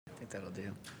that'll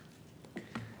do.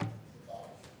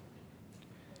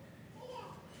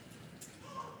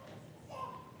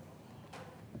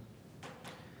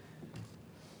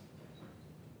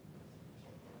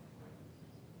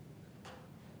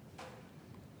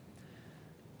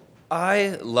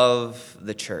 I love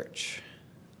the church.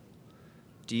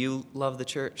 Do you love the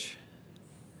church?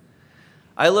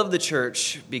 I love the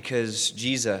church because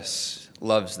Jesus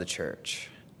loves the church.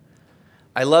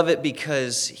 I love it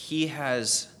because he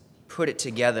has put it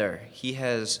together. He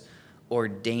has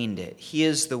ordained it. He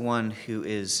is the one who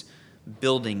is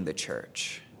building the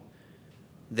church.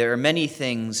 There are many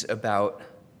things about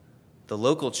the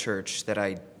local church that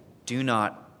I do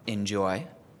not enjoy,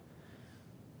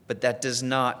 but that does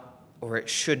not, or it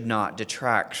should not,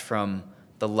 detract from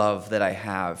the love that I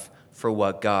have for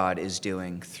what God is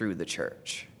doing through the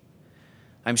church.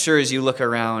 I'm sure as you look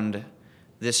around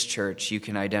this church, you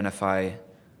can identify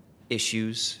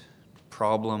issues,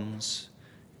 problems,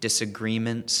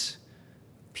 disagreements,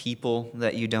 people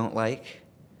that you don't like.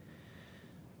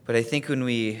 But I think when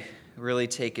we really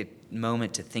take a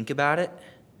moment to think about it,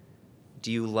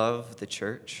 do you love the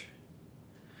church?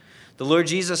 The Lord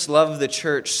Jesus loved the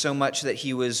church so much that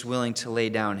he was willing to lay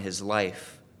down his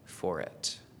life for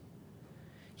it.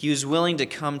 He was willing to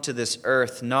come to this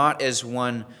earth not as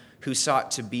one who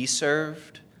sought to be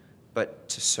served, but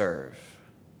to serve.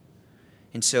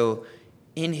 And so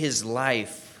in his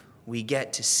life, we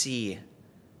get to see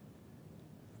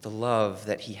the love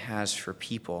that he has for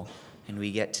people, and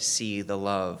we get to see the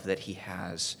love that he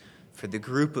has for the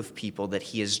group of people that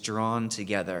he has drawn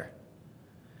together.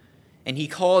 And he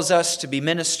calls us to be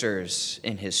ministers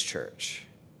in his church.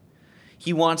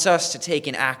 He wants us to take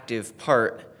an active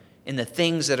part in the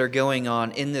things that are going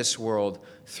on in this world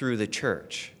through the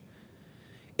church.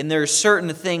 And there are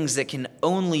certain things that can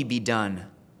only be done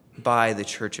by the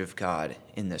church of God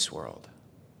in this world.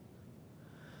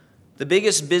 The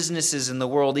biggest businesses in the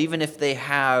world, even if they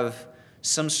have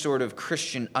some sort of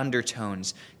Christian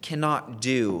undertones, cannot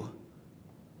do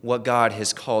what God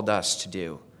has called us to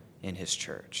do in his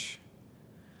church.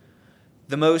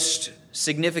 The most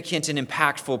significant and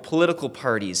impactful political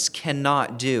parties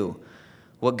cannot do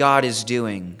what God is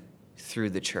doing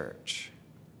through the church.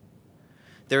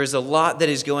 There is a lot that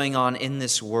is going on in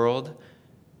this world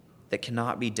that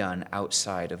cannot be done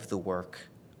outside of the work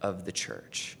of the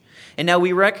church. And now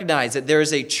we recognize that there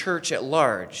is a church at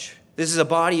large. This is a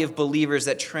body of believers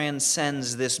that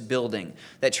transcends this building,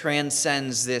 that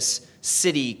transcends this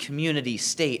city, community,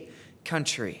 state,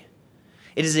 country.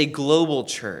 It is a global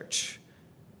church,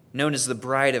 known as the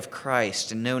bride of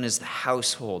Christ and known as the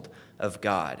household of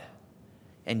God.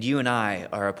 And you and I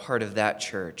are a part of that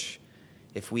church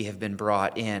if we have been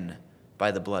brought in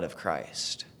by the blood of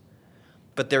Christ.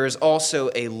 But there is also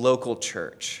a local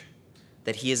church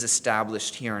that he has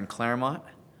established here in Claremont.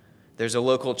 There's a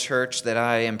local church that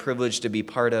I am privileged to be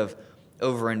part of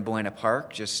over in Buena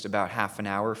Park, just about half an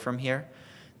hour from here.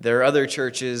 There are other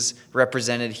churches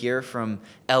represented here from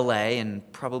LA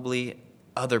and probably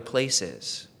other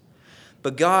places.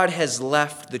 But God has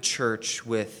left the church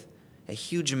with a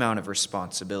huge amount of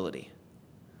responsibility.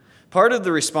 Part of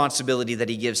the responsibility that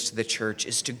he gives to the church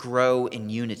is to grow in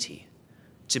unity,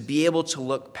 to be able to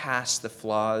look past the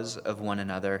flaws of one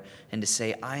another and to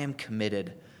say, I am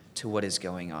committed to what is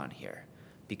going on here,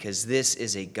 because this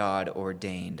is a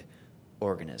God-ordained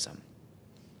organism.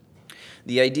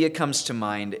 The idea comes to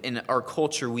mind, in our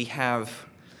culture we have,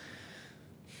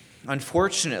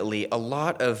 unfortunately, a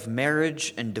lot of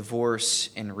marriage and divorce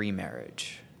and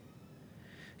remarriage.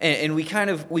 And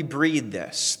we breed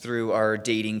this through our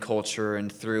dating culture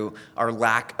and through our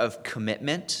lack of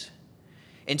commitment.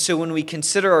 And so when we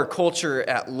consider our culture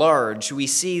at large, we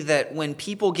see that when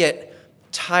people get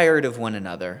tired of one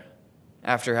another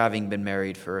after having been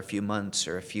married for a few months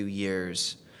or a few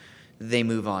years, they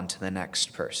move on to the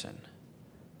next person.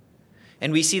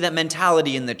 And we see that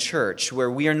mentality in the church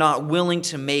where we are not willing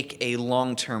to make a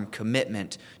long-term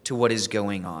commitment to what is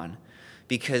going on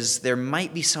because there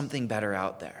might be something better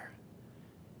out there.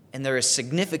 And there is a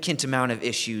significant amount of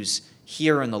issues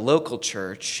here in the local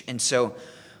church. And so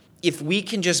if we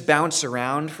can just bounce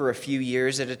around for a few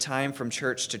years at a time from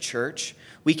church to church,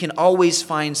 we can always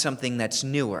find something that's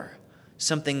newer,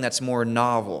 something that's more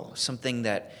novel, something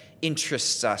that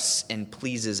interests us and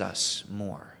pleases us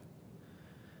more.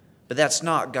 But that's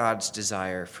not God's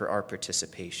desire for our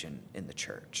participation in the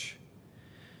church.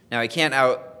 Now, I can't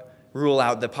rule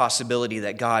out the possibility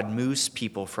that God moves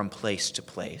people from place to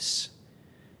place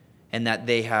and that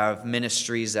they have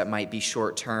ministries that might be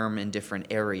short-term in different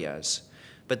areas.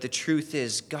 But the truth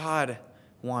is, God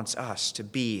wants us to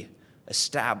be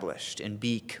established and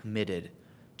be committed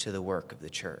to the work of the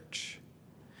church.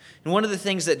 And one of the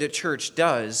things that the church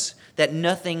does that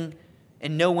nothing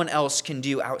and no one else can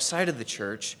do outside of the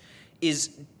church is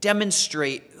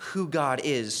demonstrate who God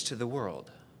is to the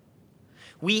world.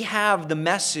 We have the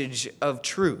message of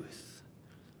truth.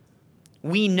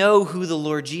 We know who the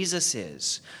Lord Jesus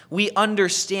is. We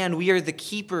understand we are the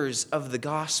keepers of the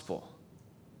gospel.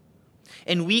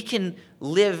 And we can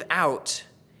live out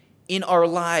in our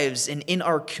lives and in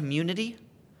our community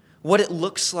what it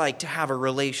looks like to have a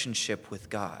relationship with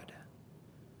God,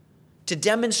 to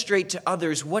demonstrate to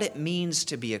others what it means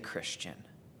to be a Christian.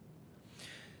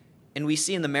 And we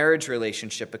see in the marriage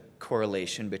relationship a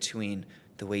correlation between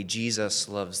the way Jesus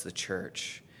loves the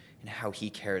church and how he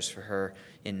cares for her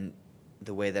in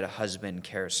the way that a husband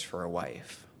cares for a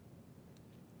wife.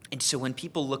 And so when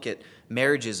people look at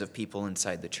marriages of people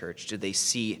inside the church, do they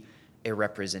see a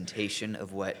representation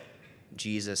of what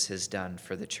Jesus has done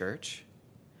for the church?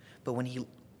 But when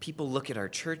people look at our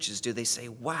churches, do they say,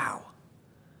 wow,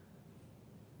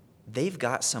 they've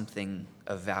got something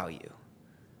of value.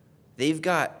 They've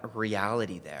got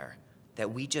reality there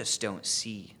that we just don't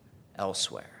see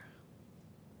elsewhere.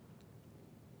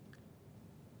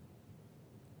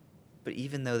 But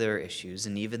even though there are issues,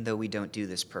 and even though we don't do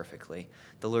this perfectly,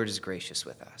 the Lord is gracious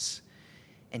with us.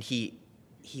 And He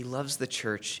loves the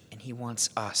church, and He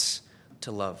wants us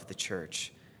to love the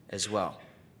church as well.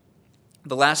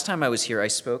 The last time I was here, I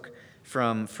spoke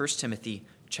from 1 Timothy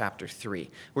chapter 3.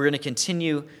 We're going to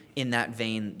continue in that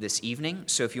vein this evening.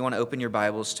 So if you want to open your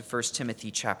Bibles to 1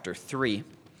 Timothy chapter 3,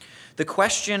 the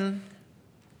question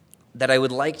that I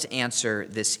would like to answer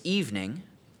this evening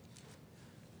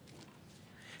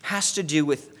has to do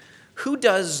with who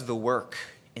does the work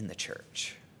in the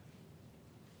church.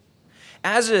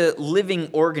 As a living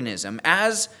organism,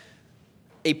 as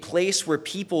a place where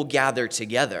people gather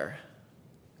together,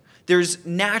 there's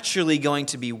naturally going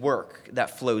to be work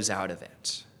that flows out of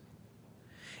it.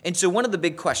 And so one of the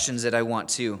big questions that I want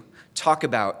to talk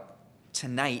about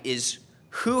tonight is,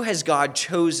 who has God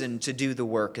chosen to do the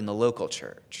work in the local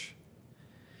church?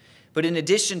 But in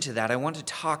addition to that, I want to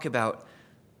talk about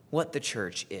what the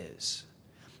church is.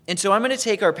 And so I'm going to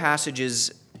take our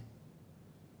passages,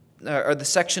 or the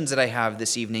sections that I have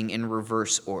this evening, in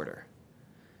reverse order,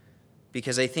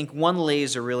 because I think one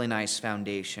lays a really nice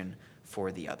foundation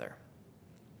for the other.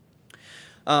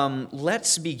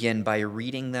 Let's begin by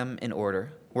reading them in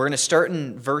order. We're going to start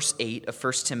in verse 8 of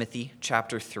 1 Timothy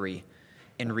chapter 3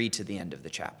 and read to the end of the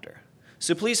chapter.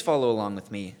 So please follow along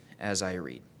with me as I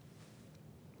read.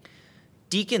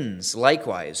 Deacons,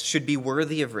 likewise, should be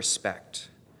worthy of respect,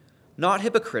 not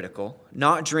hypocritical,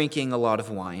 not drinking a lot of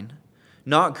wine,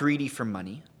 not greedy for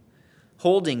money,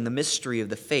 holding the mystery of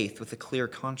the faith with a clear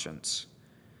conscience.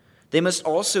 They must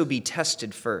also be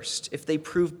tested first. If they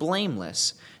prove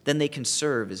blameless, then they can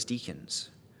serve as deacons.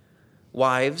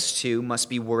 Wives, too, must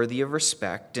be worthy of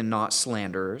respect and not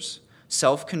slanderers,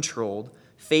 self-controlled,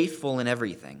 faithful in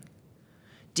everything.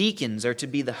 Deacons are to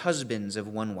be the husbands of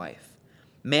one wife,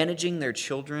 managing their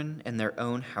children and their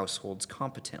own households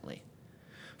competently.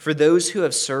 For those who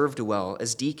have served well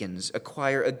as deacons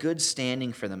acquire a good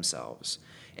standing for themselves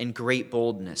and great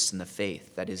boldness in the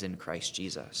faith that is in Christ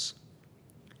Jesus.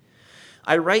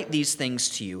 I write these things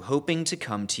to you, hoping to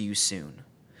come to you soon.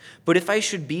 But if I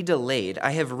should be delayed,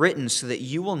 I have written so that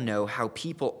you will know how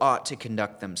people ought to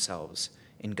conduct themselves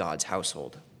in God's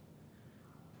household,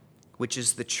 which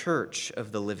is the church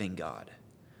of the living God,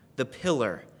 the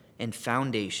pillar and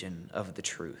foundation of the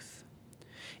truth.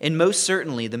 And most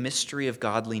certainly the mystery of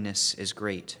godliness is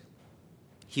great.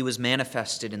 He was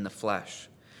manifested in the flesh,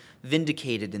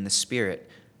 vindicated in the spirit,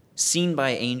 seen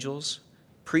by angels,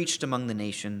 preached among the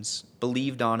nations,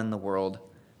 believed on in the world,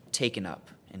 taken up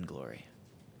in glory.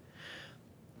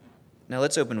 Now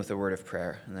let's open with a word of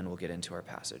prayer, and then we'll get into our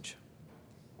passage.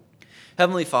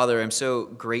 Heavenly Father, I'm so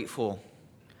grateful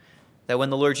that when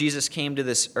the Lord Jesus came to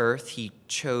this earth, he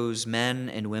chose men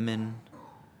and women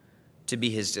to be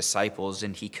his disciples,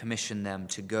 and he commissioned them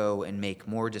to go and make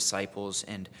more disciples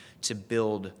and to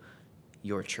build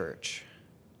your church.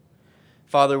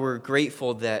 Father, we're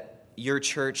grateful that your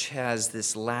church has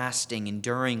this lasting,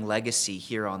 enduring legacy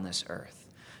here on this earth,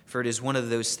 for it is one of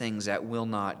those things that will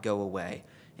not go away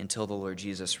until the Lord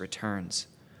Jesus returns.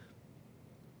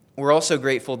 We're also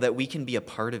grateful that we can be a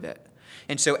part of it.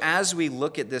 And so as we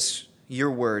look at this, your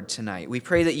word tonight, we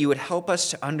pray that you would help us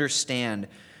to understand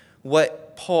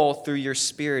what Paul, through your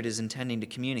Spirit, is intending to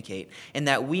communicate, and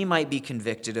that we might be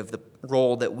convicted of the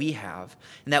role that we have,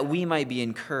 and that we might be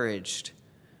encouraged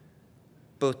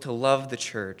both to love the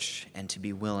church and to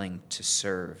be willing to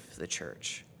serve the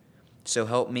church. So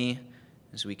help me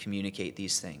as we communicate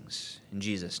these things. In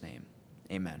Jesus' name,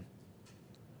 Amen.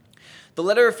 The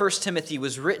letter of 1 Timothy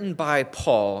was written by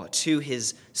Paul to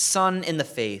his son in the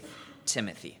faith,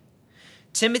 Timothy.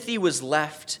 Timothy was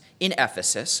left in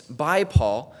Ephesus by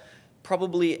Paul,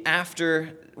 probably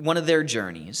after one of their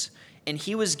journeys, and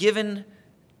he was given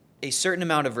a certain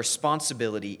amount of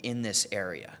responsibility in this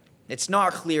area. It's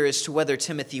not clear as to whether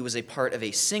Timothy was a part of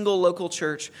a single local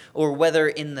church or whether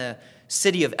in the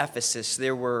city of Ephesus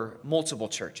there were multiple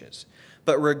churches.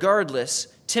 But regardless,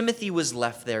 Timothy was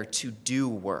left there to do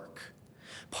work.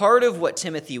 Part of what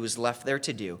Timothy was left there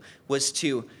to do was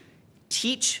to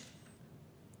teach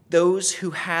those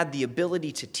who had the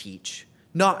ability to teach,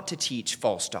 not to teach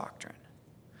false doctrine.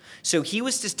 So he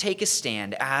was to take a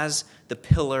stand as the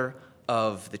pillar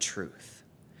of the truth.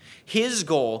 His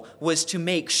goal was to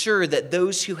make sure that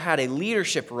those who had a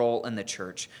leadership role in the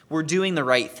church were doing the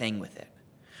right thing with it.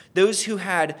 Those who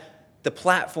had the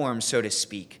platform, so to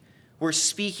speak, were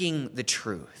speaking the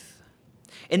truth.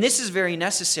 And this is very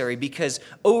necessary because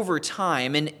over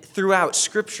time and throughout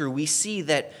Scripture, we see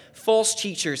that false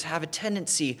teachers have a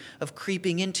tendency of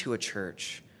creeping into a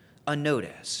church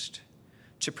unnoticed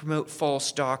to promote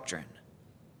false doctrine.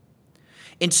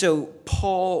 And so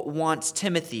Paul wants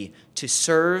Timothy to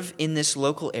serve in this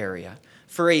local area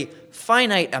for a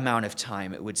finite amount of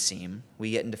time, it would seem.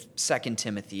 We get into 2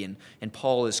 Timothy, and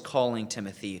Paul is calling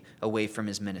Timothy away from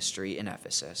his ministry in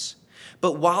Ephesus.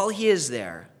 But while he is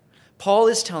there, Paul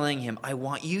is telling him, I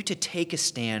want you to take a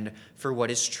stand for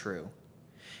what is true,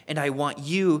 and I want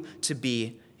you to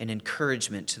be an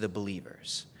encouragement to the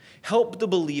believers. Help the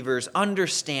believers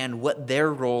understand what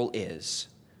their role is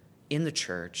in the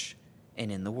church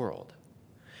and in the world.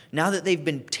 Now that they've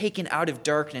been taken out of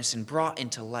darkness and brought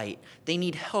into light, they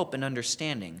need help in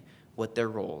understanding what their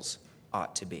roles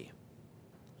ought to be.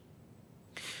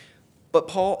 But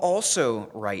Paul also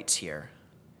writes here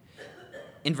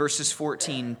in verses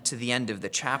 14 to the end of the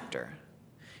chapter.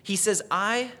 He says,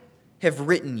 I have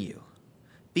written you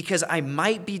because I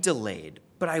might be delayed,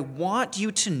 but I want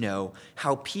you to know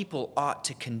how people ought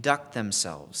to conduct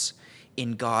themselves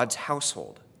in God's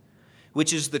household,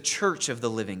 which is the church of the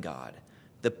living God,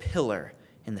 the pillar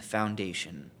and the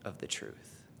foundation of the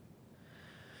truth.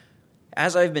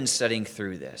 As I've been studying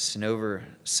through this and over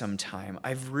some time,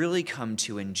 I've really come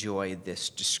to enjoy this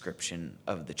description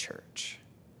of the church.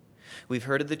 We've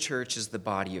heard of the church as the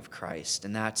body of Christ,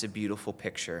 and that's a beautiful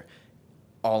picture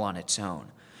all on its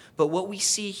own. But what we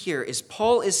see here is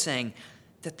Paul is saying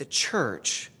that the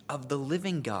church of the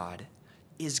living God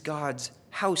is God's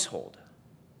household.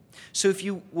 So if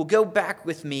you will go back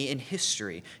with me in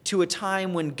history to a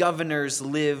time when governors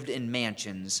lived in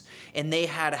mansions and they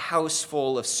had a house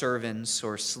full of servants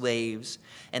or slaves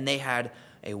and they had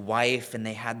a wife and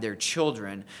they had their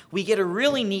children, we get a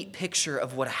really neat picture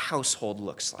of what a household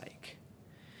looks like.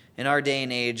 In our day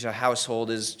and age, a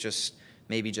household is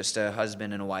maybe just a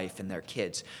husband and a wife and their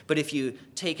kids. But if you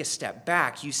take a step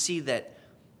back, you see that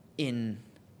in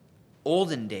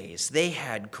olden days, they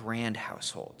had grand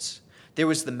households. There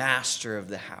was the master of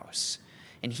the house,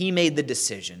 and he made the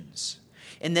decisions.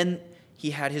 And then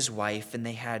he had his wife, and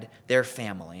they had their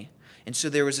family. And so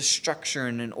there was a structure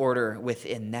and an order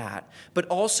within that. But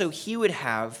also he would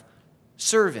have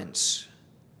servants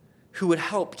who would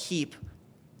help keep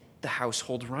the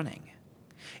household running.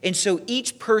 And so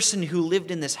each person who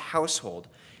lived in this household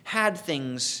had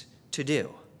things to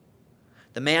do.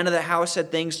 The man of the house had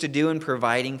things to do in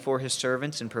providing for his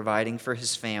servants and providing for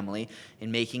his family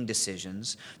and making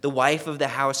decisions. The wife of the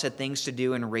house had things to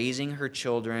do in raising her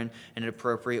children in an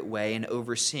appropriate way and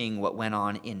overseeing what went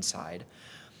on inside.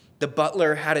 The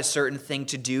butler had a certain thing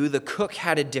to do. The cook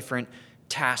had a different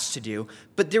task to do.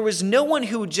 But there was no one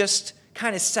who just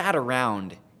kind of sat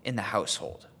around in the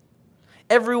household.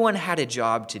 Everyone had a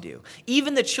job to do.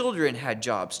 Even the children had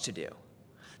jobs to do.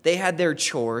 They had their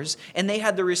chores, and they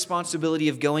had the responsibility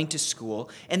of going to school,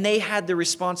 and they had the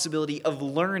responsibility of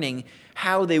learning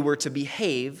how they were to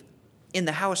behave in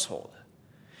the household.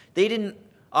 They didn't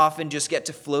often just get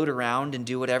to float around and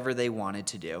do whatever they wanted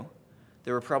to do.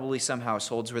 There were probably some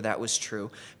households where that was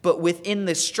true. But within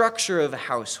the structure of a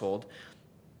household,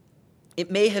 it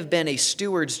may have been a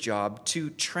steward's job to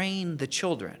train the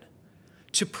children,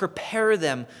 to prepare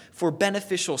them for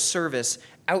beneficial service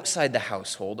outside the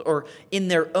household or in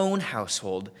their own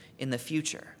household in the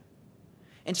future.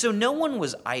 And so no one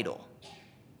was idle.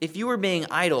 If you were being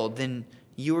idle, then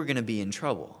you were going to be in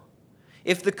trouble.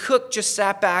 If the cook just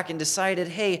sat back and decided,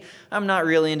 hey, I'm not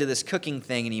really into this cooking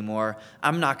thing anymore,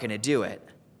 I'm not going to do it,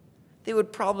 they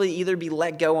would probably either be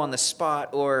let go on the spot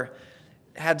or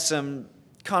had some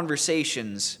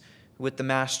conversations with the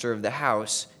master of the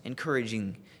house,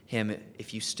 encouraging him,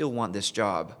 if you still want this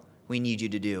job, we need you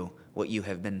to do what you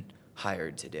have been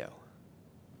hired to do.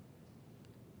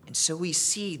 And so we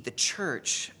see the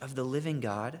church of the living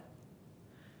God.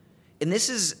 And this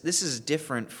is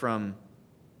different from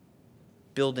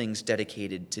buildings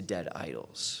dedicated to dead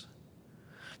idols.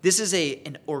 This is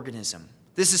an organism.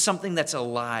 This is something that's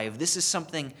alive. This is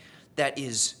something that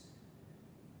is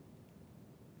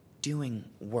doing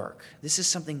work. This is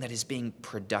something that is being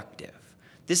productive.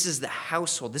 This is the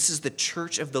household. This is the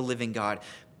church of the living God,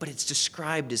 but it's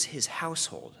described as his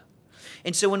household.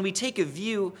 And so when we take a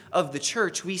view of the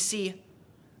church, we see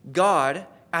God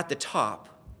at the top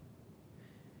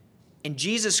and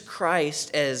Jesus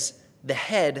Christ as the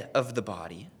head of the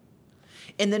body.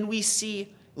 And then we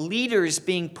see leaders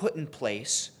being put in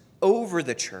place over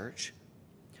the church.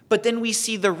 But then we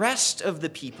see the rest of the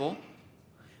people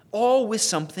all with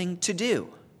something to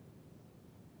do.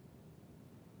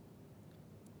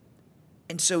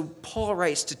 And so Paul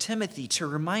writes to Timothy to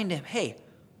remind him, hey,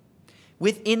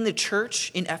 within the church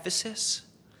in Ephesus,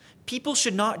 people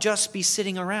should not just be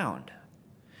sitting around.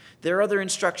 There are other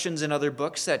instructions in other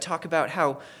books that talk about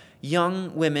how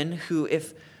young women who,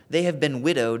 if they have been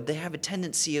widowed, they have a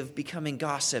tendency of becoming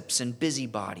gossips and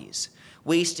busybodies,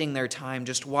 wasting their time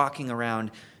just walking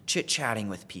around chit-chatting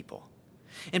with people.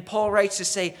 And Paul writes to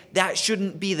say that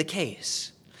shouldn't be the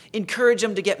case. Encourage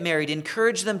them to get married.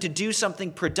 Encourage them to do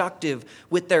something productive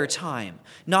with their time.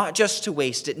 Not just to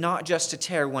waste it, not just to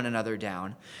tear one another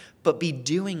down, but be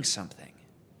doing something.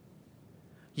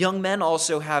 Young men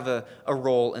also have a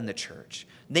role in the church.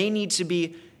 They need to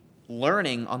be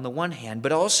learning on the one hand,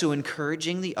 but also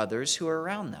encouraging the others who are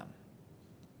around them.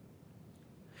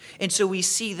 And so we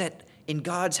see that in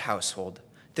God's household,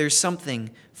 there's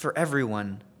something for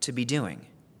everyone to be doing.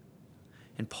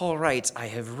 And Paul writes, I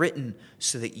have written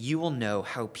so that you will know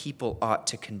how people ought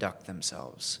to conduct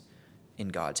themselves in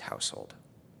God's household.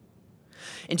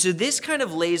 And so this kind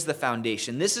of lays the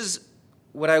foundation. This is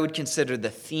what I would consider the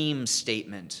theme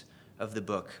statement of the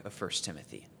book of 1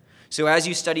 Timothy. So as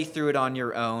you study through it on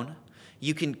your own,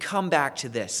 you can come back to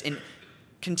this and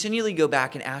continually go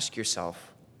back and ask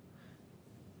yourself,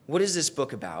 what is this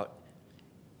book about?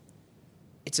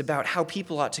 It's about how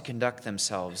people ought to conduct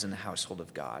themselves in the household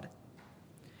of God.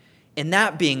 And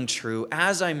that being true,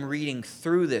 as I'm reading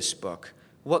through this book,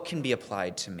 what can be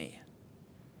applied to me?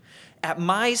 At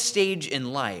my stage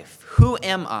in life, who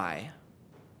am I?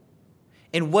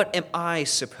 And what am I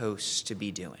supposed to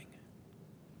be doing?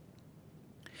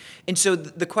 And so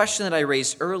the question that I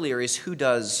raised earlier is, who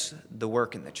does the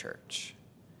work in the church?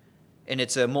 And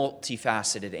it's a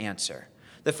multifaceted answer.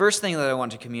 The first thing that I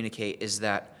want to communicate is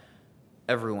that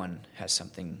everyone has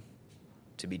something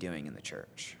to be doing in the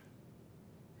church.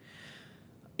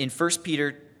 In 1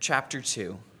 Peter chapter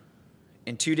 2,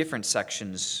 in two different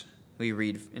sections, we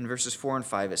read in verses 4 and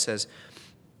 5, it says,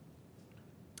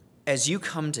 as you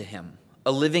come to him,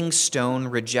 a living stone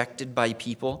rejected by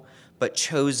people, but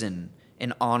chosen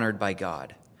and honored by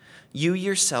God, you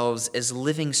yourselves as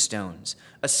living stones,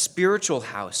 a spiritual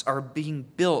house, are being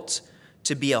built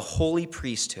to be a holy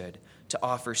priesthood, to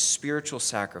offer spiritual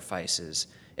sacrifices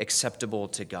acceptable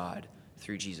to God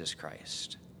through Jesus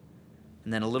Christ.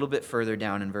 And then a little bit further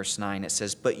down in verse 9, it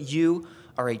says, but you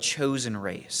are a chosen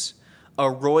race,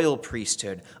 a royal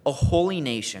priesthood, a holy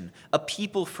nation, a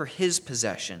people for his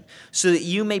possession, so that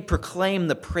you may proclaim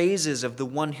the praises of the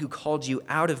one who called you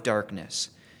out of darkness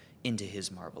into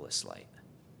his marvelous light.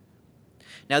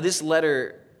 Now, this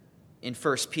letter in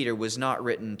 1 Peter was not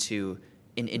written to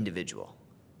an individual.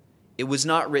 It was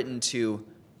not written to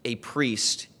a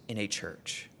priest in a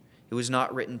church. It was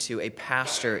not written to a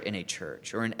pastor in a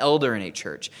church or an elder in a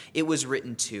church. It was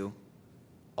written to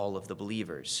all of the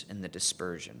believers in the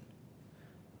dispersion.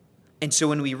 And so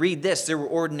when we read this, there were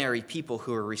ordinary people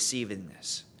who were receiving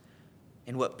this.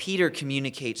 And what Peter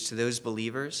communicates to those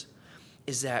believers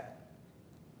is that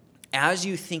as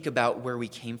you think about where we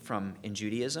came from in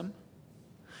Judaism,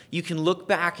 you can look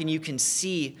back and you can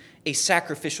see a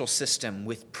sacrificial system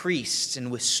with priests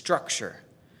and with structure,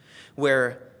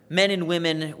 where men and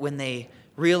women, when they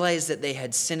realized that they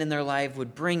had sin in their life,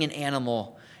 would bring an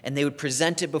animal and they would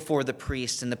present it before the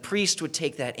priest, and the priest would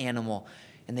take that animal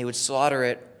and they would slaughter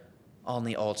it on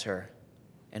the altar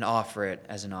and offer it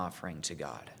as an offering to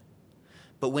God.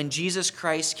 But when Jesus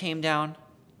Christ came down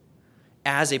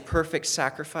as a perfect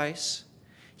sacrifice,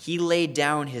 he laid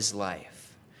down his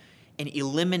life and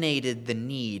eliminated the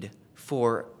need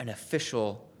for an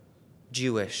official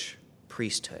Jewish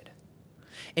priesthood.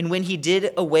 And when he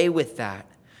did away with that,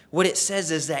 what it says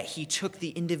is that he took the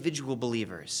individual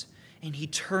believers and he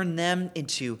turned them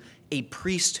into a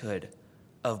priesthood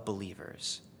of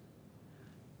believers.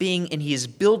 And he is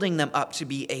building them up to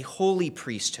be a holy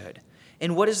priesthood.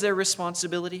 And what is their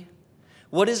responsibility?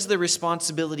 What is the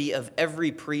responsibility of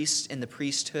every priest in the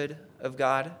priesthood of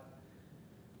God?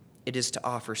 It is to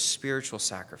offer spiritual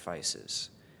sacrifices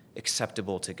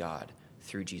acceptable to God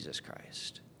through Jesus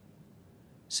Christ.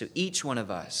 So each one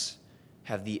of us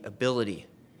have the ability,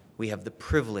 we have the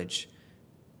privilege,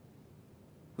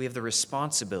 we have the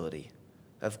responsibility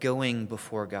of going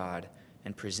before God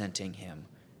and presenting him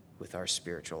with our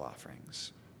spiritual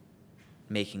offerings,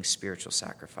 making spiritual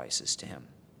sacrifices to him.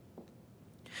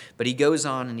 But he goes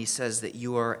on and he says that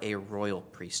you are a royal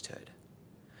priesthood,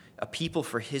 a people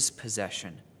for his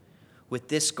possession, with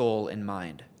this goal in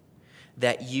mind,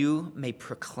 that you may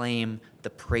proclaim the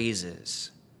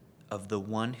praises of the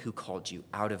one who called you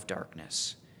out of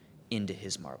darkness into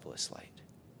his marvelous light.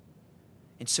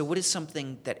 And so what is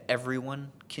something that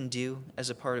everyone can do as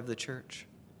a part of the church?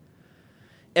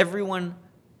 Everyone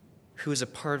who is a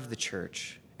part of the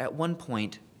church at one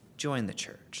point joined the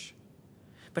church.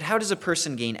 But how does a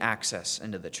person gain access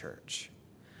into the church?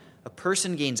 A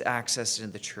person gains access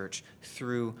into the church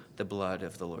through the blood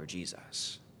of the Lord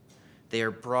Jesus. They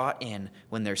are brought in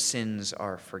when their sins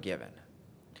are forgiven.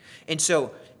 And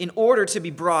so, in order to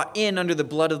be brought in under the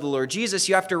blood of the Lord Jesus,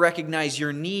 you have to recognize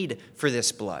your need for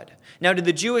this blood. Now, to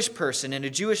the Jewish person in a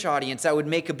Jewish audience, that would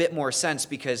make a bit more sense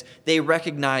because they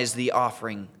recognize the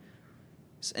offering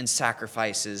and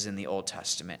sacrifices in the Old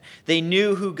Testament. They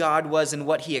knew who God was and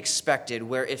what he expected,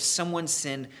 where if someone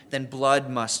sinned, then blood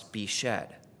must be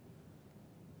shed.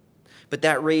 But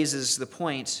that raises the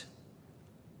point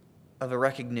of a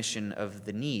recognition of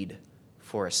the need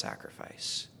for a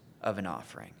sacrifice, of an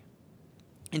offering.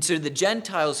 And so the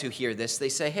Gentiles who hear this, they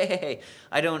say, hey,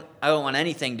 I don't want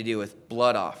anything to do with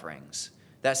blood offerings.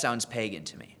 That sounds pagan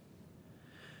to me.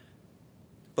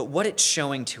 But what it's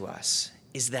showing to us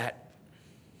is that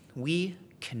we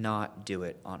cannot do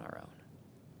it on our own.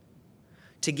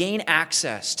 To gain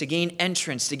access, to gain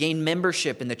entrance, to gain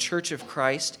membership in the Church of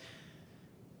Christ,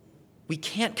 we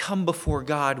can't come before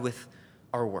God with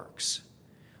our works.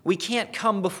 We can't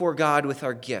come before God with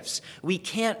our gifts. We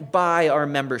can't buy our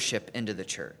membership into the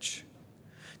church.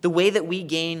 The way that we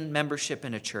gain membership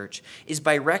in a church is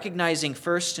by recognizing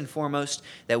first and foremost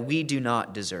that we do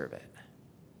not deserve it.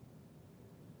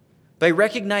 By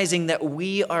recognizing that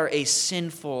we are a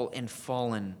sinful and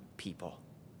fallen people.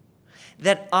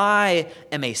 That I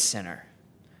am a sinner.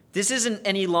 This isn't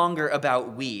any longer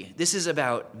about we. This is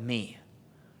about me.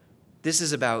 This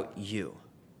is about you.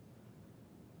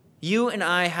 You and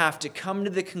I have to come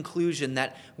to the conclusion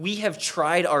that we have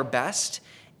tried our best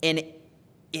and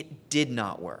it did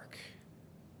not work.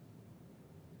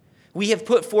 We have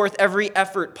put forth every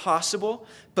effort possible,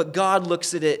 but God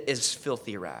looks at it as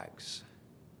filthy rags.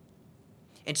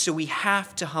 And so we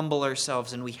have to humble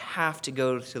ourselves and we have to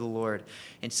go to the Lord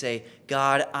and say,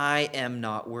 God, I am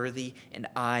not worthy and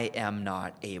I am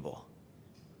not able.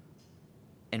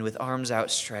 And with arms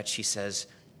outstretched, he says,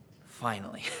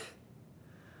 finally.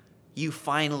 You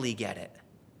finally get it.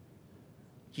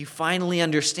 You finally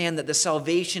understand that the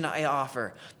salvation I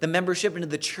offer, the membership into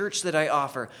the church that I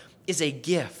offer, is a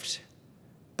gift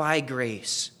by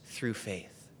grace through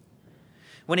faith.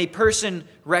 When a person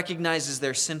recognizes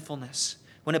their sinfulness,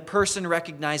 when a person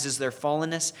recognizes their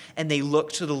fallenness, and they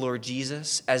look to the Lord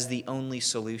Jesus as the only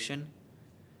solution,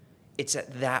 it's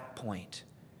at that point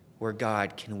where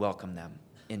God can welcome them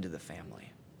into the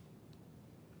family.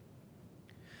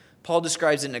 Paul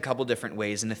describes it in a couple different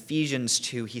ways. In Ephesians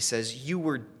 2, he says, you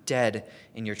were dead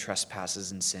in your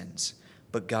trespasses and sins,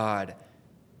 but God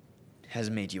has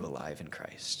made you alive in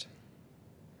Christ.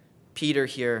 Peter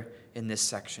here in this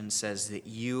section says that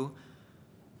you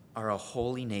are a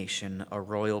holy nation, a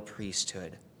royal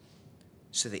priesthood,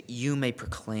 so that you may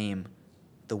proclaim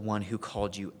the one who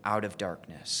called you out of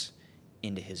darkness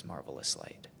into his marvelous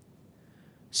light.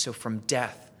 So from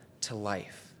death to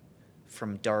life,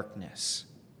 from darkness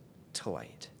to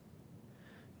light.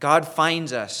 God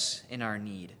finds us in our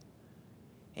need,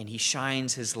 and he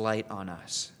shines his light on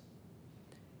us.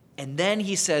 And then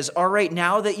he says, all right,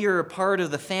 now that you're a part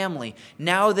of the family,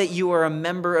 now that you are a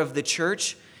member of the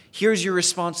church, here's your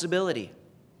responsibility.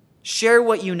 Share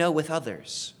what you know with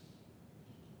others.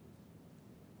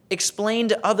 Explain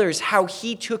to others how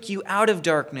he took you out of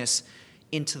darkness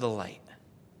into the light.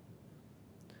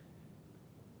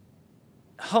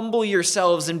 Humble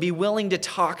yourselves and be willing to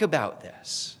talk about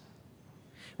this.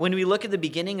 When we look at the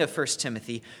beginning of 1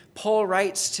 Timothy, Paul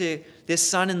writes to this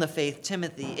son in the faith,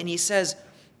 Timothy, and he says,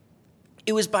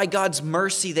 it was by God's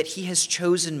mercy that he has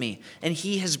chosen me and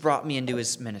he has brought me into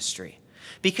his ministry.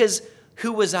 Because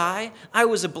who was I? I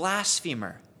was a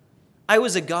blasphemer. I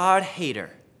was a God hater.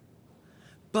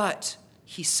 But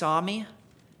he saw me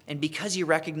And because he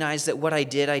recognized that what I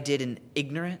did in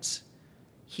ignorance,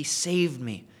 he saved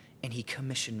me and he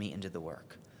commissioned me into the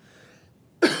work.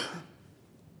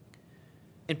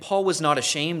 And Paul was not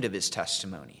ashamed of his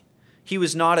testimony. He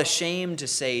was not ashamed to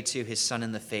say to his son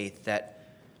in the faith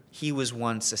that he was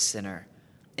once a sinner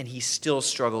and he still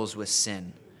struggles with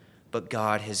sin, but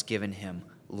God has given him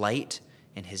light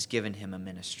and has given him a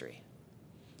ministry.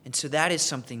 And so that is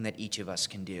something that each of us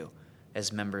can do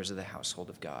as members of the household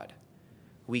of God.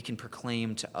 We can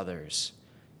proclaim to others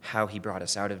how he brought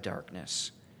us out of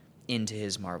darkness into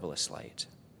his marvelous light.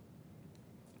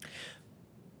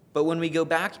 But when we go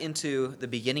back into the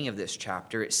beginning of this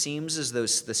chapter, it seems as though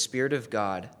the Spirit of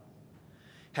God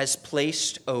has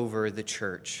placed over the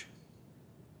church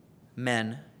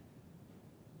men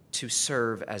to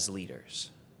serve as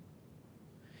leaders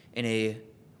in a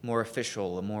more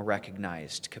official, a more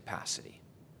recognized capacity.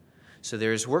 So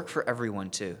there's work for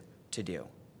everyone to do.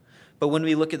 But when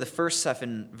we look at the first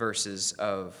 7 verses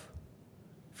of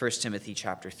 1 Timothy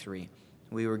chapter 3,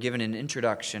 we were given an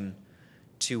introduction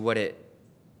to what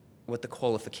the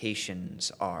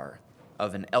qualifications are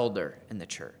of an elder in the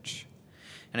church.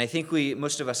 And I think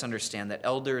most of us understand that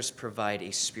elders provide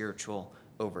a spiritual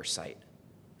oversight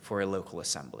for a local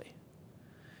assembly.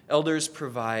 Elders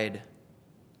provide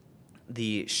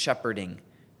the shepherding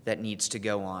that needs to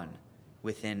go on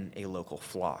within a local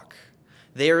flock.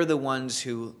 They are the ones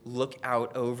who look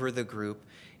out over the group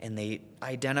and they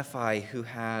identify who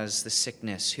has the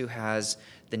sickness, who has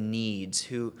the needs,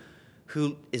 who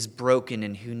is broken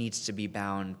and who needs to be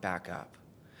bound back up.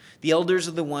 The elders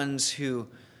are the ones who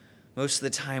most of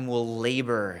the time will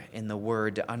labor in the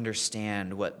word to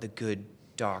understand what the good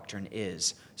doctrine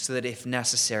is, so that if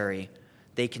necessary,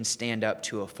 they can stand up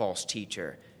to a false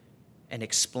teacher and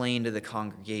explain to the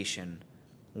congregation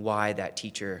why that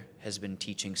teacher has been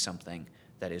teaching something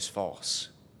that is false.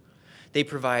 They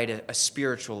provide a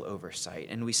spiritual oversight,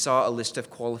 and we saw a list of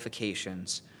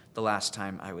qualifications the last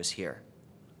time I was here.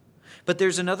 But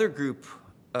there's another group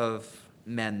of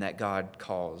men that God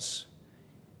calls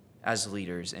as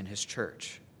leaders in his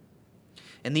church.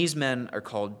 And these men are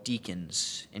called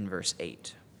deacons in verse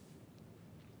 8.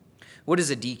 What is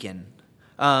a deacon?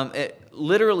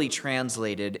 Literally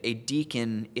translated, a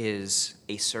deacon is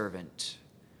a servant,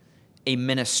 a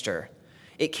minister.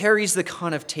 It carries the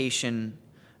connotation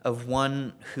of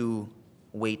one who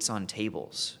waits on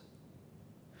tables.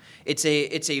 It's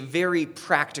a very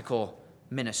practical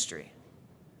ministry.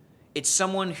 It's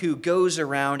someone who goes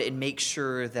around and makes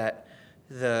sure that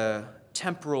the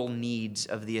temporal needs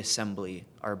of the assembly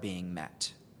are being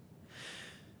met.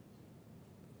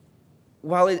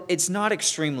 While it's not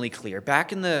extremely clear,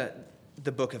 back in the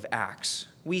book of Acts,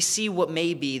 we see what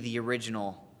may be the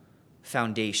original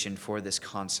foundation for this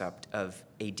concept of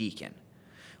a deacon.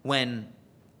 When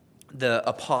the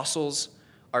apostles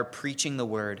are preaching the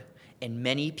word and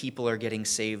many people are getting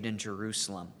saved in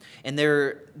Jerusalem, and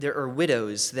there are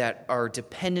widows that are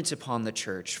dependent upon the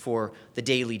church for the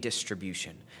daily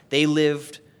distribution. They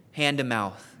lived hand to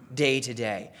mouth, day to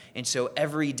day, and so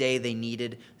every day they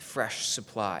needed fresh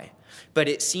supply. But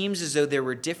it seems as though there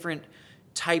were different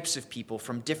types of people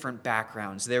from different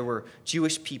backgrounds. There were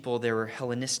Jewish people, there were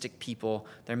Hellenistic people,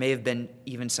 there may have been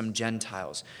even some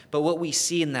Gentiles. But what we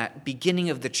see in that beginning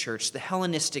of the church, the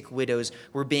Hellenistic widows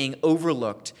were being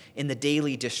overlooked in the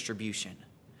daily distribution.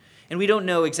 And we don't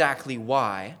know exactly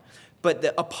why, but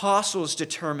the apostles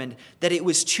determined that it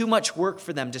was too much work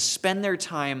for them to spend their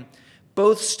time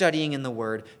both studying in the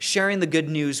Word, sharing the good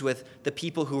news with the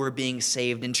people who were being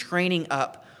saved, and training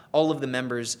up all of the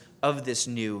members of this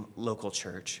new local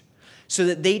church, so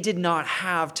that they did not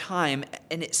have time,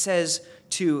 and it says,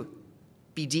 to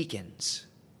be deacons,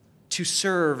 to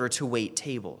serve or to wait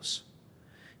tables.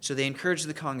 So they encouraged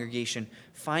the congregation,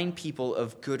 find people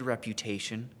of good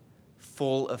reputation,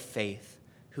 full of faith,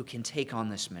 who can take on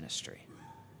this ministry.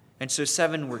 And so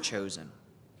 7 were chosen.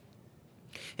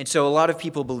 And so a lot of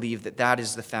people believe that that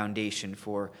is the foundation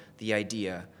for the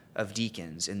idea of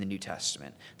deacons in the New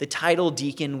Testament. The title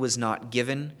deacon was not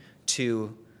given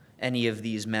to any of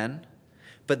these men,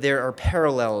 but there are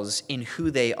parallels in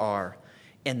who they are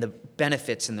and the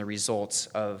benefits and the results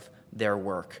of their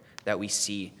work that we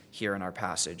see here in our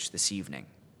passage this evening.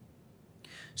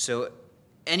 So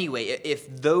anyway,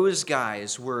 if those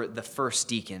guys were the first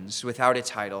deacons without a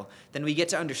title, then we get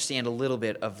to understand a little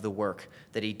bit of the work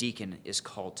that a deacon is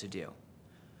called to do.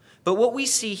 But what we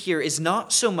see here is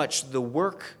not so much the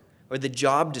work or the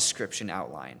job description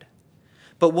outlined,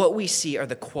 but what we see are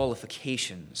the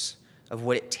qualifications of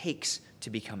what it takes to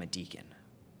become a deacon.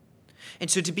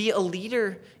 And so to be a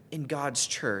leader in God's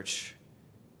church,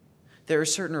 there are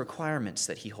certain requirements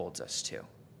that he holds us to.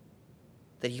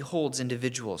 that he holds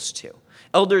individuals to.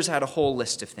 Elders had a whole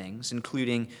list of things,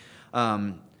 including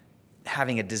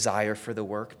having a desire for the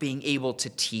work, being able to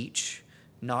teach,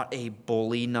 not a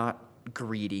bully, not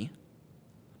greedy,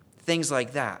 things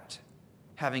like that,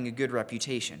 having a good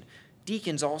reputation.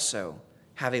 Deacons also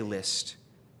have a list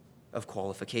of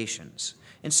qualifications.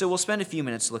 And so we'll spend a few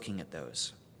minutes looking at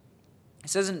those. It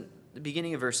says in the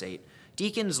beginning of verse 8,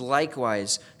 deacons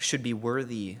likewise should be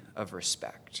worthy of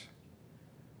respect.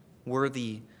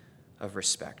 Worthy of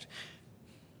respect.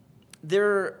 There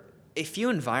are a few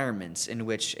environments in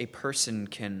which a person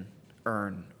can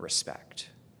earn respect.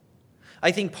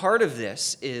 I think part of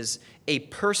this is a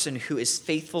person who is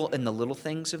faithful in the little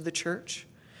things of the church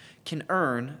can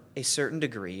earn a certain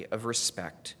degree of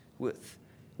respect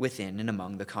within and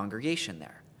among the congregation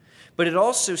there. But it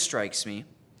also strikes me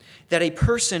that a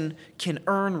person can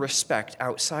earn respect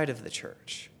outside of the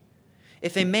church.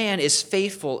 If a man is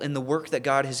faithful in the work that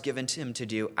God has given to him to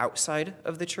do outside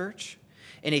of the church,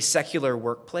 in a secular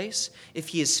workplace, if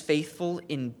he is faithful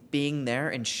in being there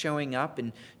and showing up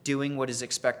and doing what is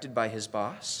expected by his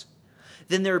boss,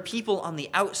 then there are people on the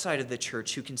outside of the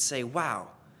church who can say, wow,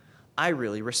 I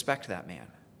really respect that man.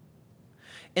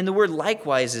 And the word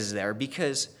likewise is there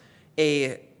because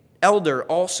an elder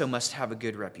also must have a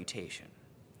good reputation.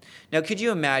 Now, could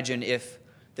you imagine if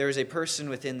there is a person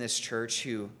within this church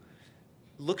who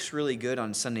looks really good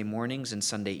on Sunday mornings and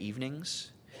Sunday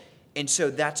evenings, and so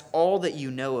that's all that you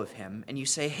know of him, and you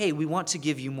say, hey, we want to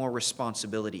give you more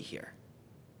responsibility here.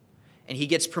 And he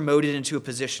gets promoted into a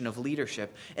position of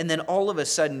leadership, and then all of a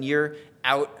sudden you're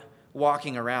out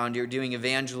walking around, you're doing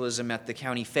evangelism at the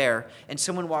county fair, and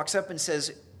someone walks up and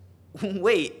says,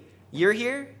 wait, you're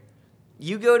here?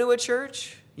 You go to a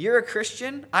church? You're a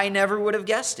Christian? I never would have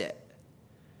guessed it.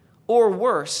 Or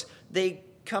worse, they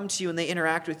come to you and they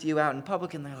interact with you out in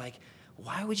public, and they're like,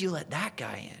 why would you let that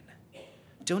guy in?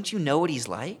 Don't you know what he's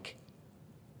like?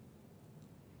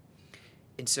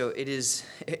 And so it's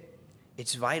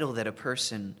vital that a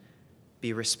person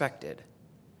be respected,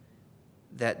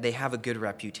 that they have a good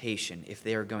reputation if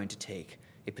they are going to take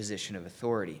a position of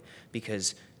authority,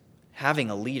 because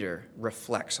having a leader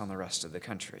reflects on the rest of the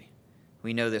country.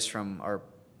 We know this from our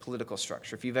political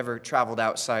structure. If you've ever traveled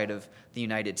outside of the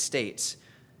United States,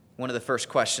 one of the first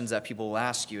questions that people will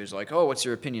ask you is like, oh, what's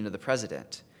your opinion of the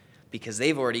president? Because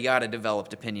they've already got a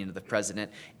developed opinion of the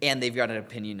president, and they've got an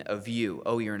opinion of you.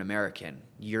 Oh, you're an American.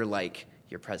 You're like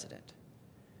your president.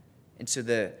 And so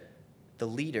the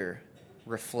leader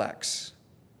reflects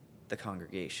the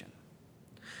congregation.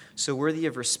 So worthy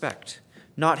of respect,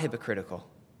 not hypocritical.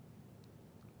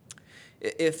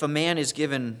 If a man is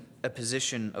given a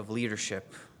position of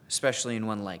leadership, especially in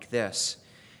one like this,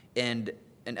 and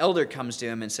an elder comes to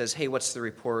him and says, hey, what's the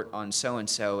report on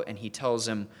so-and-so? And he tells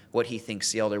him what he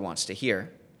thinks the elder wants to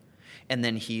hear. And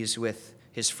then he's with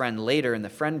his friend later, and the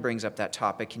friend brings up that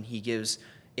topic, and he gives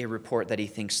a report that he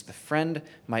thinks the friend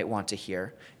might want to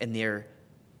hear. And they're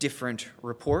different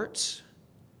reports.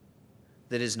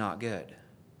 That is not good,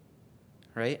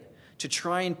 right? To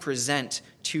try and present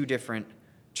two different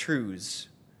truths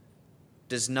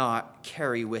does not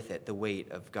carry with it the weight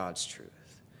of God's truth.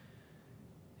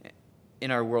 In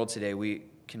our world today, we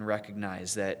can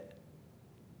recognize that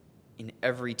in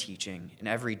every teaching, in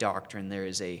every doctrine, there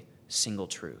is a single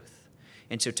truth.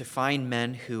 And so to find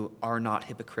men who are not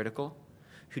hypocritical,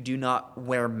 who do not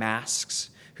wear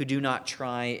masks, who do not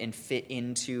try and fit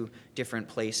into different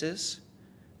places,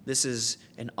 this is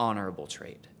an honorable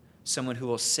trait. Someone who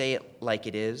will say it like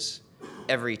it is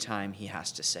every time he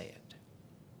has to say it.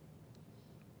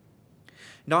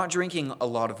 Not drinking a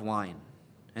lot of wine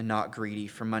and not greedy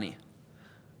for money.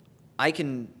 I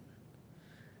can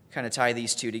kind of tie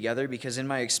these two together because in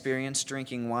my experience,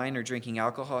 drinking wine or drinking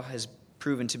alcohol has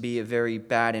proven to be a very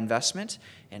bad investment,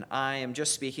 and I am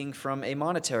just speaking from a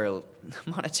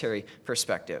monetary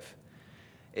perspective.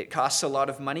 It costs a lot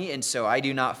of money, and so I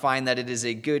do not find that it is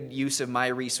a good use of my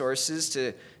resources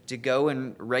to go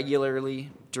and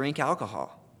regularly drink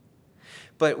alcohol.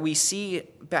 But we see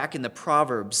back in the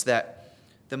Proverbs that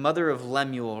the mother of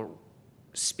Lemuel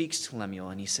speaks to Lemuel,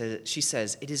 and she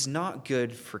says, it is not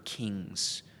good for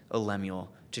kings, O Lemuel,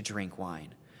 to drink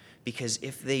wine, because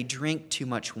if they drink too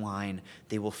much wine,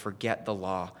 they will forget the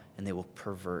law and they will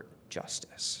pervert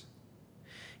justice.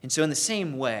 And so in the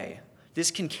same way,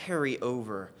 this can carry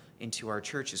over into our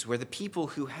churches, where the people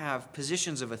who have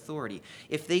positions of authority,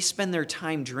 if they spend their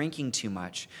time drinking too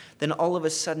much, then all of a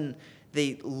sudden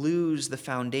they lose the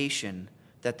foundation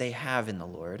that they have in the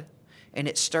Lord, and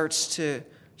it starts to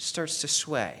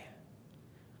sway.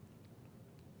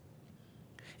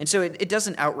 And so it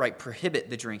doesn't outright prohibit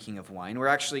the drinking of wine. We're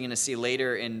actually going to see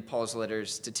later in Paul's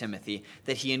letters to Timothy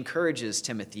that he encourages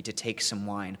Timothy to take some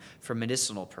wine for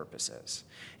medicinal purposes.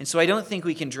 And so I don't think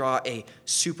we can draw a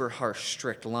super harsh,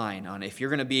 strict line on if you're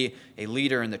going to be a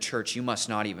leader in the church, you must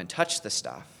not even touch the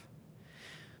stuff.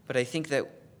 But I think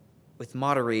that with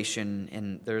moderation,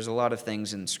 and there's a lot of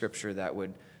things in Scripture that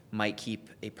might keep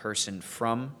a person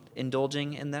from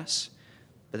indulging in this,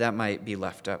 but that might be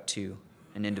left up to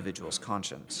an individual's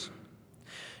conscience.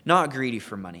 Not greedy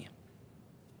for money.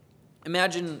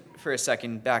 Imagine for a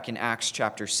second back in Acts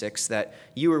chapter 6 that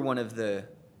you were one of the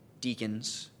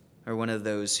deacons or one of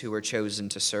those who were chosen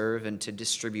to serve and to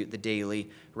distribute the daily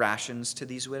rations to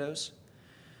these widows.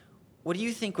 What do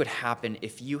you think would happen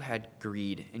if you had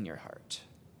greed in your heart?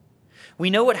 We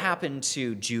know what happened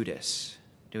to Judas,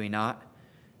 do we not?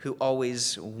 Who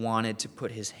always wanted to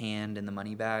put his hand in the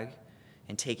money bag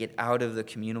and take it out of the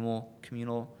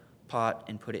communal pot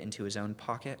and put it into his own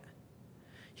pocket.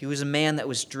 He was a man that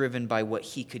was driven by what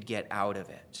he could get out of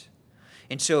it.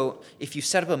 And so if you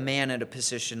set up a man at a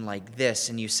position like this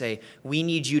and you say, we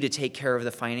need you to take care of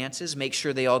the finances, make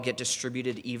sure they all get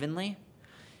distributed evenly,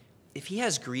 if he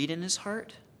has greed in his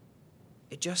heart,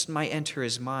 it just might enter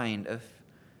his mind of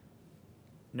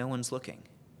no one's looking.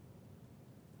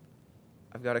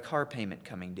 I've got a car payment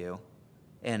coming due,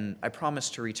 and I promise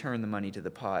to return the money to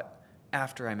the pot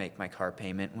after I make my car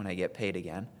payment when I get paid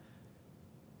again.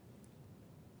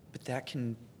 But that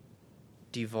can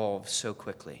devolve so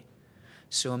quickly.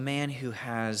 So a man who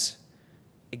has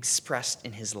expressed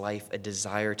in his life a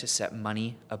desire to set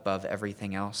money above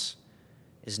everything else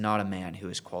is not a man who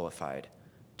is qualified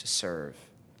to serve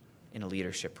in a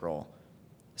leadership role,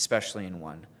 especially in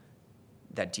one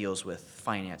that deals with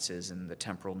finances and the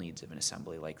temporal needs of an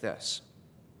assembly like this.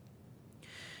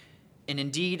 And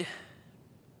indeed,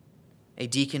 a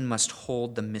deacon must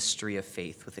hold the mystery of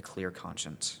faith with a clear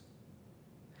conscience.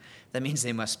 That means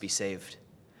they must be saved.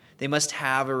 They must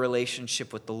have a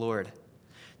relationship with the Lord.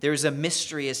 There's a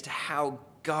mystery as to how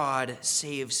God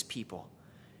saves people,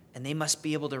 and they must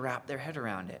be able to wrap their head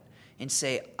around it and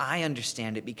say, I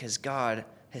understand it because God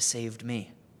has saved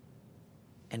me,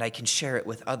 and I can share it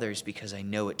with others because I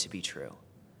know it to be true.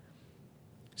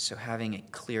 So having a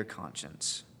clear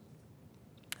conscience.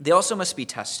 They also must be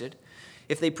tested.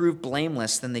 If they prove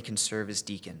blameless, then they can serve as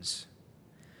deacons.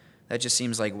 That just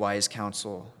seems like wise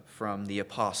counsel from the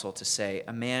apostle to say,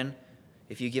 a man,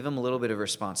 if you give him a little bit of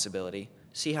responsibility,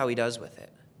 see how he does with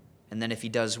it. And then if he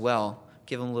does well,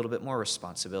 give him a little bit more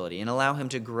responsibility and allow him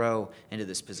to grow into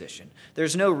this position.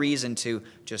 There's no reason to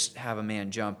just have a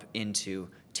man jump into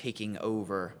taking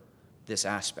over this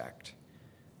aspect.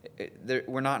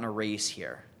 We're not in a race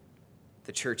here.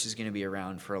 The church is going to be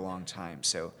around for a long time,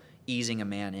 so easing a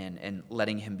man in and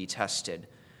letting him be tested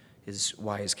is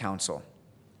wise counsel.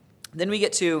 Then we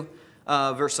get to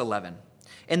verse 11.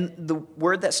 And the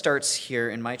word that starts here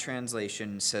in my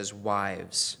translation says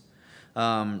wives.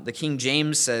 The King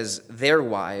James says their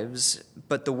wives,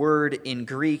 but the word in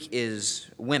Greek is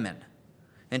women.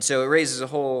 And so it raises a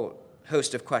whole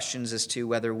host of questions as to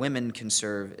whether women can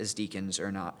serve as deacons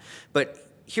or not. But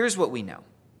here's what we know.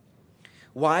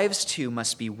 Wives, too,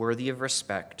 must be worthy of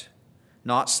respect,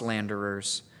 not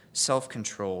slanderers,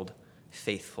 self-controlled,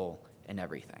 faithful in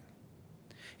everything.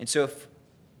 And so if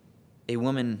a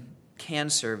woman can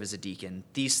serve as a deacon,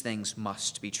 these things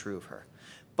must be true of her.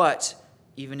 But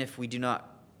even if we do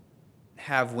not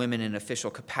have women in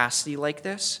official capacity like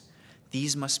this,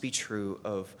 these must be true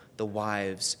of the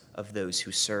wives of those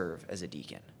who serve as a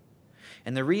deacon.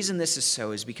 And the reason this is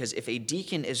so is because if a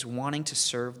deacon is wanting to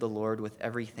serve the Lord with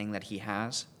everything that he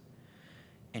has,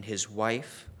 and his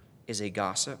wife is a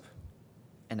gossip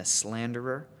and a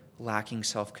slanderer, lacking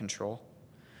self-control,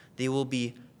 they will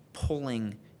be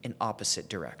pulling in opposite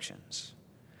directions.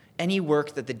 Any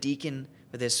work that the deacon,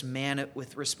 or this man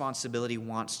with responsibility,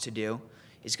 wants to do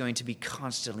is going to be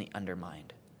constantly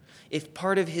undermined. If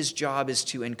part of his job is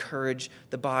to encourage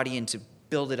the body and to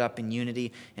build it up in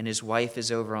unity, and his wife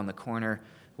is over on the corner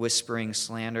whispering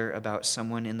slander about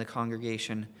someone in the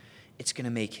congregation, it's going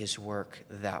to make his work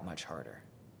that much harder.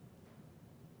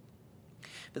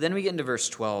 But then we get into verse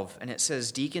 12, and it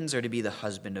says, deacons are to be the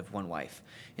husband of one wife.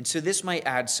 And so this might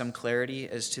add some clarity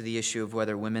as to the issue of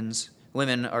whether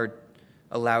women are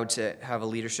allowed to have a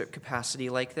leadership capacity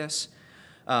like this.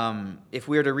 If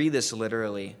we were to read this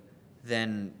literally,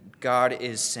 then God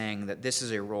is saying that this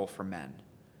is a role for men.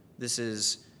 This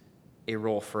is a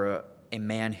role for a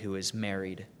man who is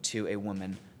married to a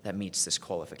woman that meets this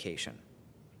qualification.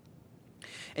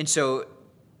 And so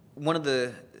one of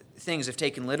the things, if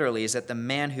taken literally, is that the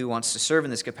man who wants to serve in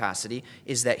this capacity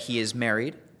is that he is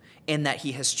married and that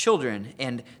he has children,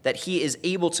 and that he is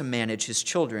able to manage his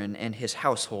children and his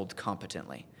household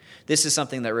competently. This is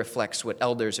something that reflects what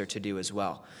elders are to do as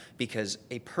well, because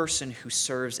a person who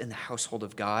serves in the household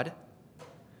of God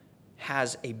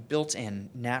has a built-in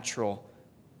natural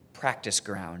practice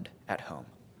ground at home.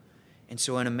 And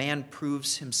so when a man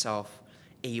proves himself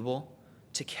able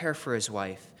to care for his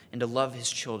wife and to love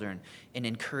his children and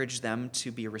encourage them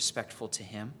to be respectful to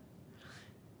him,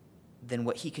 then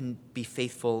when he can be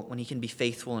faithful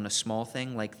in a small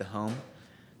thing like the home,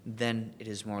 then it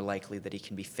is more likely that he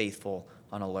can be faithful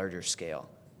on a larger scale,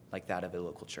 like that of a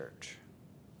local church.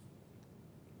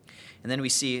 And then we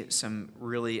see some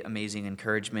really amazing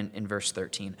encouragement in verse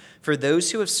 13. For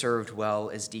those who have served well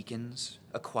as deacons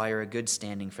acquire a good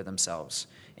standing for themselves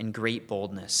and great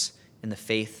boldness in the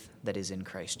faith that is in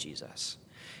Christ Jesus.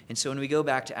 And so when we go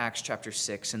back to Acts chapter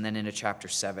 6 and then into chapter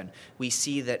 7, we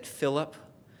see that Philip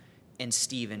and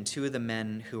Stephen, two of the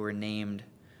men who were named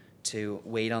to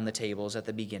wait on the tables at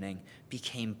the beginning,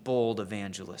 became bold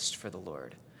evangelists for the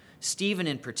Lord. Stephen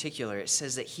in particular, it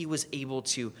says that he was able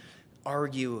to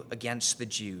argue against the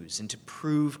Jews and to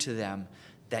prove to them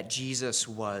that Jesus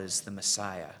was the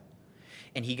Messiah.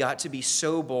 And he got to be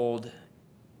so bold,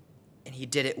 and he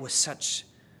did it with such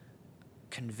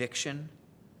conviction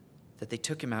that they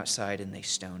took him outside and they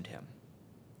stoned him.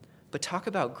 But talk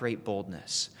about great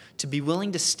boldness. To be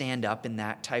willing to stand up in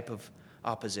that type of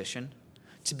opposition,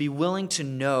 to be willing to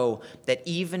know that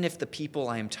even if the people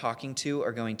I am talking to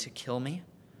are going to kill me,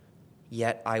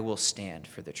 yet I will stand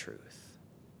for the truth.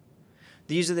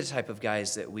 These are the type of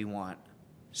guys that we want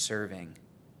serving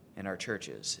in our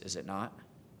churches, is it not?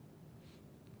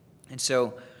 And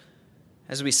so,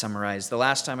 as we summarize, the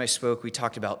last time I spoke, we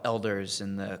talked about elders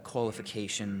and the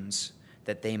qualifications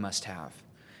that they must have.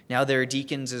 Now there are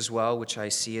deacons as well, which I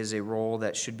see as a role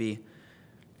that should be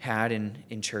had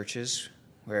in churches,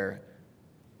 where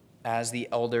as the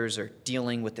elders are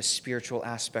dealing with the spiritual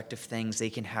aspect of things, they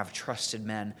can have trusted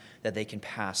men that they can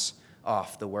pass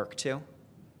off the work to.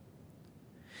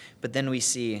 But then we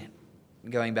see,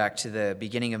 going back to the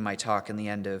beginning of my talk and the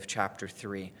end of chapter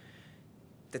 3,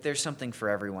 that there's something for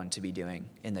everyone to be doing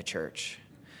in the church.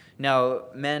 Now,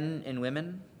 men and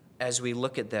women, as we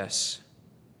look at this,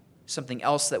 something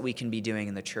else that we can be doing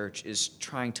in the church is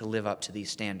trying to live up to these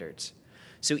standards.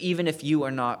 So even if you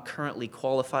are not currently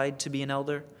qualified to be an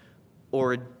elder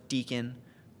or a deacon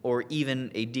or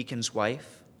even a deacon's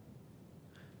wife,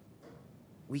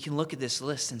 we can look at this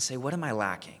list and say, what am I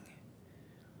lacking?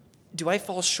 Do I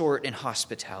fall short in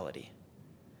hospitality?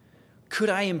 Could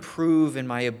I improve in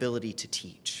my ability to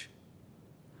teach?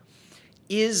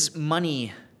 Is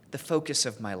money the focus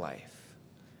of my life?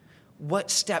 What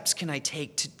steps can I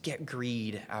take to get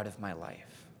greed out of my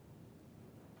life?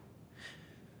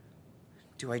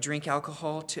 Do I drink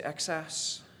alcohol to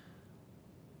excess?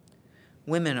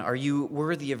 Women, are you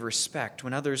worthy of respect?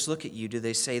 When others look at you, do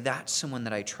they say, that's someone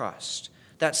that I trust?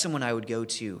 That's someone I would go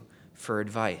to for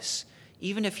advice,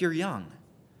 even if you're young.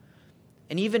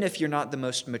 And even if you're not the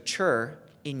most mature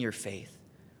in your faith,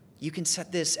 you can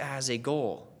set this as a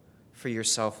goal for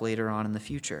yourself later on in the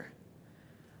future.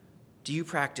 Do you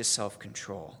practice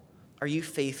self-control? Are you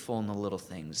faithful in the little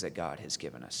things that God has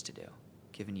given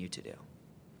you to do?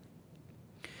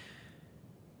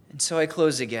 And so I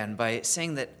close again by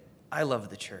saying that I love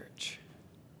the church.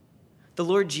 The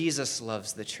Lord Jesus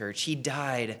loves the church. He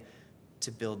died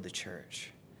to build the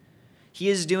church. He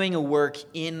is doing a work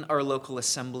in our local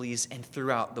assemblies and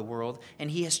throughout the world, and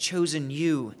he has chosen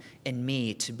you and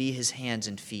me to be his hands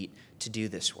and feet to do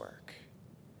this work.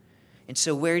 And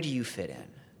so where do you fit in?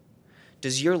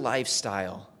 Does your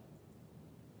lifestyle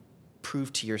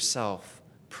prove to yourself,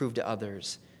 prove to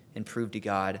others, and prove to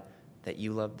God that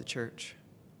you love the church?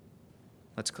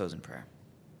 Let's close in prayer.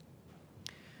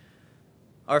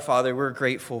 Our Father, we're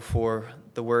grateful for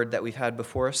the word that we've had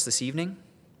before us this evening.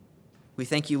 We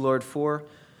thank you, Lord, for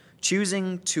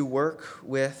choosing to work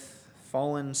with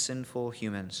fallen, sinful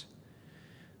humans,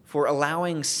 for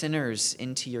allowing sinners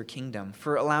into your kingdom,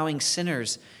 for allowing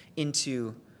sinners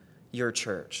into your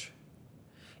church.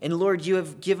 And Lord, you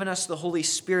have given us the Holy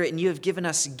Spirit, and you have given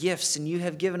us gifts, and you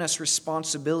have given us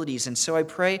responsibilities. And so I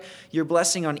pray your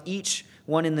blessing on each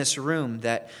one in this room,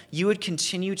 that you would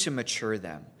continue to mature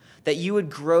them, that you would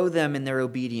grow them in their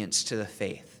obedience to the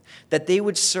faith, that they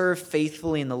would serve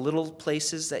faithfully in the little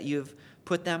places that you have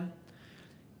put them,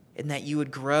 and that you would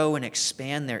grow and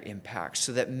expand their impact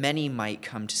so that many might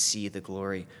come to see the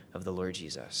glory of the Lord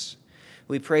Jesus.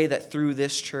 We pray that through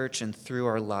this church and through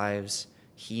our lives,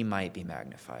 he might be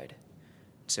magnified.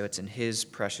 So it's in his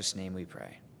precious name we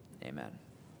pray. Amen.